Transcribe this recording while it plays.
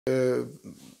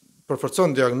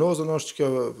Përforcon diagnozën është kjo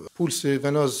pulsi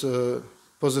venoz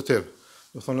pozitiv.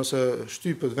 Do thonë nëse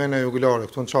shtypet vena jugulare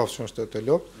këtu në qafë që është të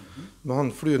lopë, do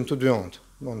thonë fryet në të dy anët.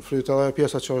 Do thonë fryet edhe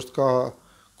pjesa që është ka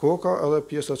koka edhe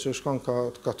pjesa që shkon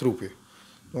ka trupi.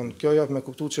 Do thonë kjo jep me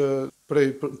kuptu që prej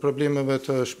problemeve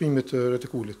të shpimit të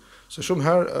retikulit. Se shumë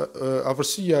herë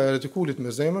afërsia e retikulit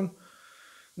me zemrën,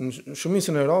 në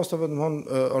shumicën e rasteve,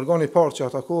 organi i parë që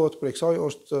atakohet prej kësaj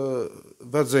është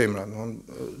vetë zemra,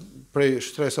 prej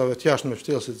shtresave të jashtme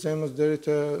shtellësit të zemrës deri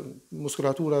te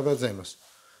muskulatura e vetë zemrës.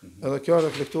 Edhe kjo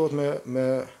reflektohet me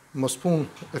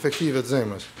mospunë efektive të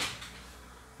zemrës.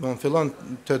 Fillon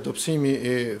te dobësimi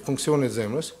i funksionit të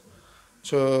zemrës,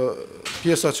 që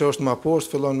pjesa që është më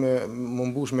poshtë fillon me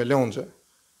mbush me lëngje.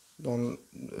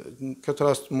 Në këtë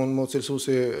rast mund më cilësu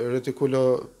si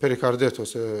retikuloperikardet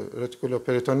ose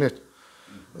retikuloperitonit,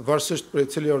 varësisht prej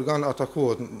cili organ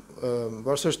atakohet,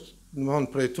 varësisht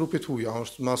prej trupit huja,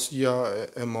 është masia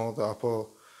e madhe,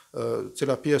 apo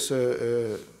cila pjesë,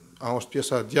 a është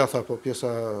pjesa djathtë apo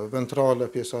pjesa ventrale,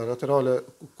 pjesa laterale,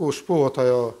 ku shpohet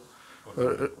ajo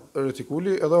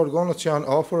retikuli, edhe organet që janë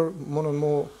afër mundën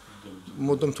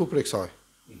mu dëmtu prej kësaj.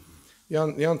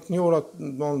 Janë të njohura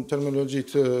në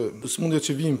terminologjitë sëmundjet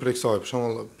që vijnë prej kësaj, për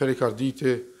shembull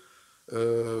perikarditi,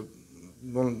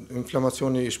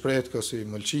 inflamacioni i shpretës, i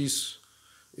mëlçisë,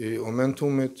 i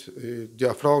omentumit, i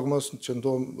diafragmës, që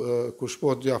kur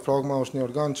shpohet diafragma është një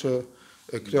organ që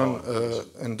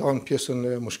e ndan pjesën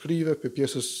e mushkrive për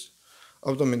pjesës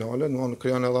abdominale,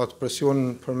 krijon edhe atë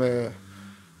presionin për me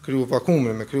kriju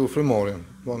vakumin, me kriju frymarrjen.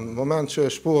 Në moment që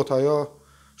shpohet ajo,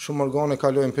 shumë organe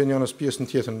kalojnë për njënës pjesën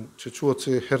tjetër, që quhet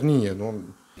si hernije.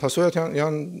 Pasojat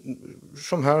janë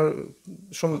shumë herë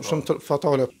shumë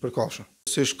fatale për kafshën.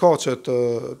 Si shkaqet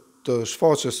të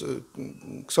shfaqes,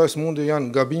 kësaj sëmundje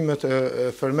janë gabimet e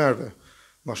fermerëve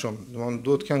më shumë.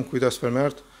 Duhet të kenë kujdes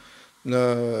fermerët në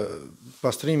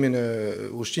pastrimin e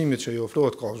ushqimit që i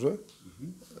ofrohet kafshëve.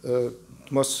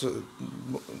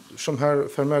 Shumë herë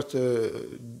fermerët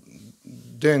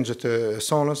dengjet e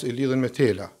sanës i lidhen me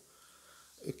tela.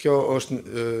 Kjo është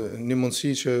një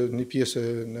mundësi që një pjesë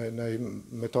në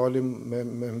metali me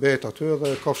mbet aty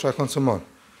dhe kafsha e konsumon.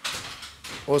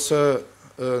 Ose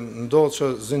ndodh që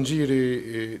zinxhiri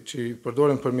që i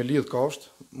përdoren për me lidh kafshët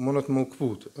mundet më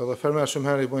kput. Edhe fermerët shumë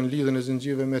herë i bojnë lidhjen e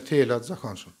zinxhirëve me tela të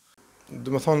zakonshëm.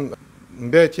 Do të thonë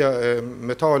mbetja e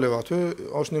metaleve aty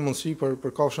është një mundësi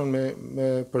për kafshën me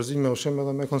përzim me ushqim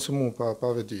edhe me konsumu pa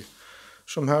vedi.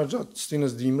 Shumë herë gjatë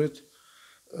stinës dimrit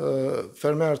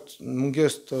fermerët në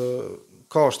mungesë të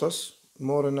kashtas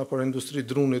morën për industri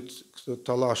drunit këtë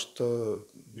tallash të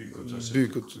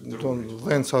bykut,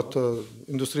 dhenca të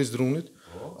industrisë drunit.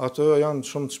 Ato janë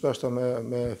shumë të shpeshta me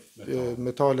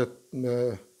metalet me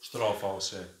shtrafa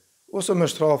ose me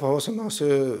shtrafa ose nëse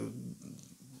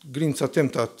grinca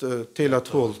timtat,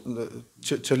 telat hollë,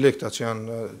 çelekta që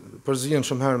janë përzihen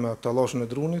shumë herë me tallashin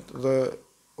e drunit dhe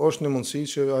është një mundësi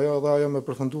që ajo me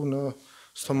përfundu në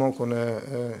stomakun e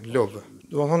lopëve.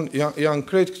 Do të thonë janë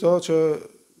krejt këto që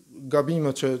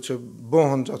gabimet që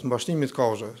bëhen gjatë mbashtimit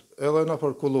kafshëve, edhe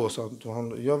nëpër kullosa, do të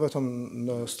thonë jo vetëm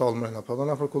në stall mrena, por edhe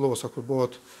nëpër kullosa kur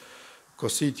bëhet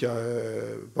kositja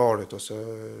e barit ose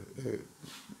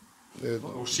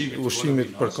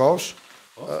ushqimit për kafshë,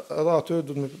 edhe aty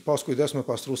duhet me pas kujdes me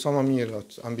pastru sa më mirë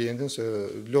atë ambientin, se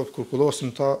lopët kur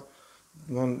kullosin ta,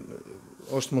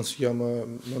 është mundësia me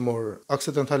morë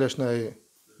aksidentalisht në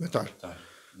metal.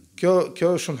 Kjo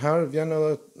shumë herë vjen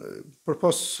edhe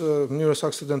përpos mënyrës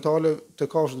aksidentale të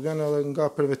kafshët vjen edhe nga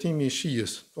përvetimi i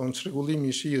shijes,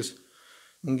 çrregullimi i shijes,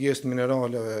 mungesë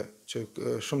mineraleve që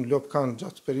shumë lopë kanë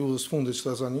gjatë periudhës fundit të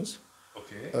stazanisë,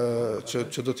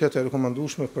 që do të jetë e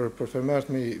rekomandueshme për fermerët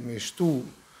me shtu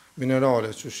minerale,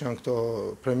 që janë këto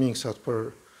premiksat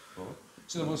për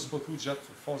sidomos po thuaj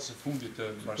gjatë fazës fundit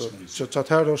të bashkënisë. Që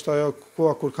atëherë është ajo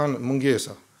koha kur kanë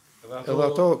mungesa. Edhe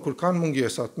ato kur kanë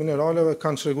mungesat mineraleve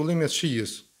kanë çrregullimin e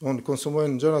shijes,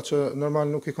 konsumojnë gjëra që normal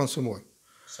nuk i konsumojnë.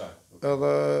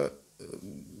 Edhe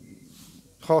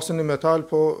hasen i metal,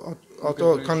 po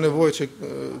ato kanë nevojë që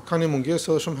kanë një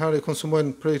mungesë edhe shumë herë i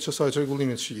konsumojnë prej kësaj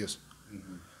çrregullimit të shijes.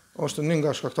 Është një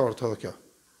nga shkaktarët edhe kjo.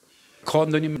 Ka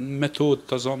ndonjë metodë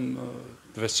të zonë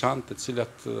të veçantë të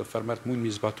cilat fermerët mund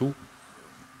mi zbatu?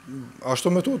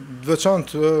 Ashtu metodë të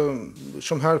veçantë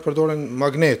shumë herë përdoren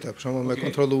magnete, për shembull me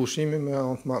kontrollu ushqimin me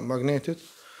anë magnetit,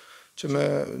 që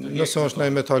nëse është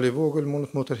ndaj metal i vogël mund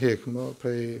të tërheq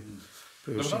prej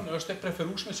Domethënë është e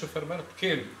preferueshme që fermerët të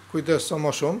kenë kujdes sa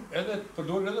më shumë. Edhe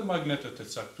përdorin edhe magnetet e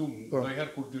caktuar,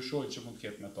 ndonjëherë kur dyshojnë që mund të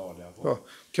ketë metale apo. Po.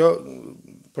 Kjo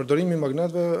përdorimi i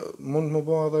magnetëve mund të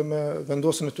bëhet edhe me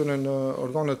vendosjen e tyre në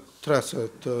organet trese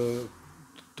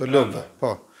të lopëve.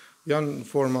 Po. janë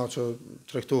forma që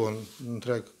tregtohen në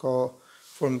treg, ka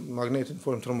formë magnetit në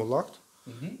formë trembullakt,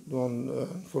 në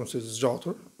formë si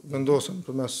zgjatur, vendosen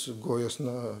përmes gojës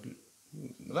në.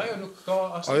 Dhe ajo nuk ka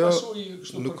asnjë pasojë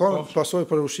kështu. Nuk ka pasojë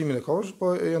për ushqimin e kafshës,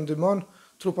 po e ndihmon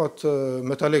trupat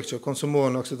metalik që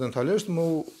konsumohen aksidentalisht më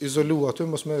izolu aty,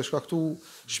 mos me shkaktu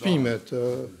shpimet,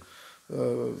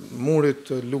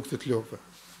 murit, luktit lopëve.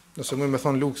 Nëse më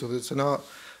thon luktit, se na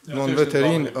në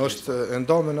veterin është e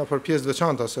ndarme për pjesë të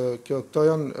veçanta, se këto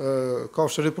janë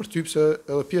kafshë ripërtypse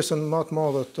edhe pjesën më të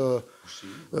madhe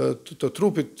të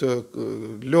trupit të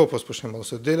lopës për shembull,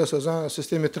 se deles e zënë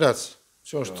sistemi trec,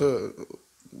 që është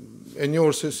e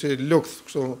njohur si lukth,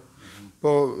 kështu.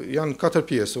 Po janë 4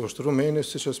 pjesë, është rumeni,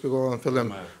 siç e shpjegova në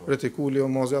fillim, retikuli,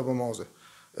 omazi apo mazi.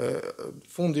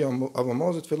 Fundi apo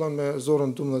mazit fillon me zorën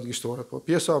 12 gishtore, po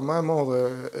pjesa më e madhe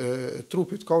e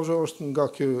trupit kafshë është nga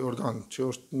ky organ, që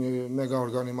është një mega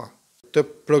organ i madh. Te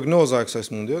prognoza e kësaj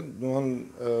sëmundje,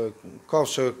 domthonë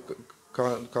kafshë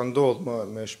ka ndodhur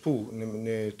me shpu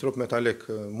në trup metalik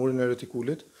murin e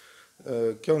retikulit.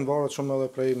 Kjo varet shumë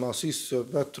edhe prej masisë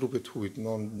vetë trupit të huajt,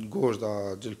 domthonë gozhda,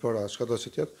 gjelpëra, çka do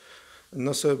të thotë.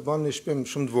 Nëse bën një shpim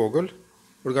shumë të vogël,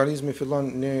 organizmi fillon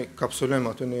në kapsulem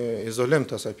aty në izolem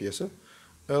të asaj pjese,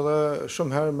 edhe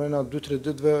shumë herë brenda 2-3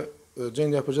 ditëve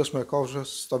gjendja e përgjithshme e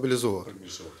kafshës stabilizohet.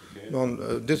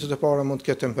 Ditët e para mund të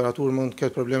ketë temperaturë, mund të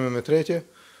ketë probleme me tretje,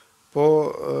 po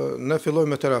ne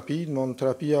fillojmë me terapi,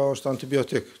 terapia është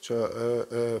antibiotik që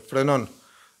frenon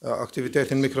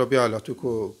aktivitetin mikrobial aty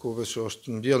ku veç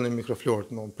është mbjellën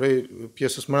mikroflorët, prej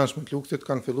pjesës mbrëmshme të luktit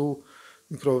kanë filluar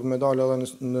mikromedale edhe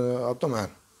në abdomen.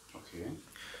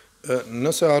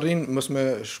 Nëse arrin mos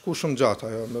me shku shumë gjatë,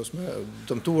 mos me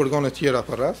dëmtu organet tjera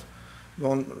për rreth,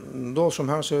 ndodh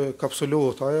shumë herë që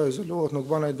kapsulohet ajo, izolohet, nuk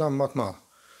bën ai dëm më të madh.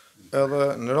 Edhe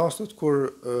në rastet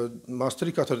kur mas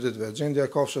 3-4 ditëve gjendja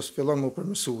e kafshës fillon më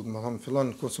përmirësu, domethënë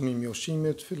fillon konsumimi i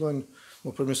ushqimit, fillon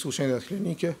më përmirësu shenjat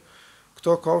klinike,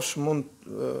 këto kafshë mund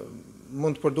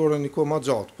të përdoren një kohë më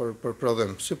gjatë për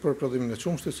prodhim, si për prodhimin e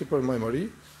qumështit, si për majmëri,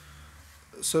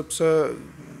 sepse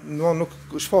nuk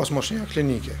shfaq më shenja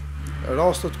klinike.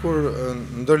 Rastet kur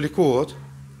ndërlikohet,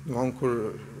 kur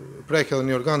prek edhe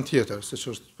një organ tjetër, siç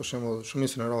është për shembull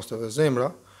shumicën e rasteve zemra,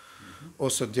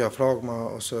 ose diafragma,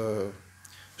 ose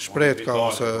shpretka,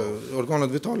 ose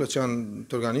organet vitale që janë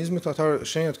të organizmit, atëherë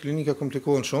shenjat klinike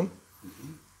komplikohen shumë,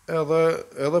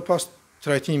 edhe pas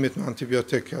trajtimit me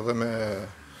antibiotik, edhe me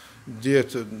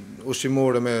dietë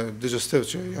ushqimore, me digestiv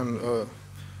që janë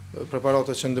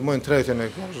preparate që ndihmojnë tretjen e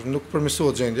kafshës, nuk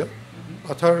përmirësohet gjendja.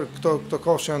 Atëherë këto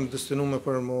kafshë janë destinuar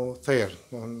për më therë,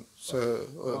 se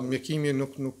mjekimi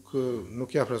nuk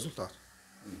jep rezultat.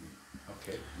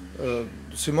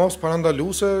 Sidomos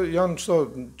parandaluese janë kështu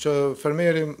që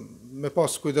fermeri me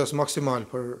pas kujdes maksimal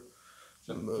për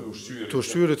të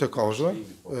ushqyerit e kafshëve.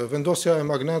 Vendosja e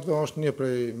magneteve është një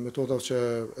prej metodave që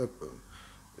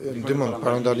ndihmon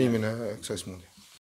parandalimin e kësaj sëmundje.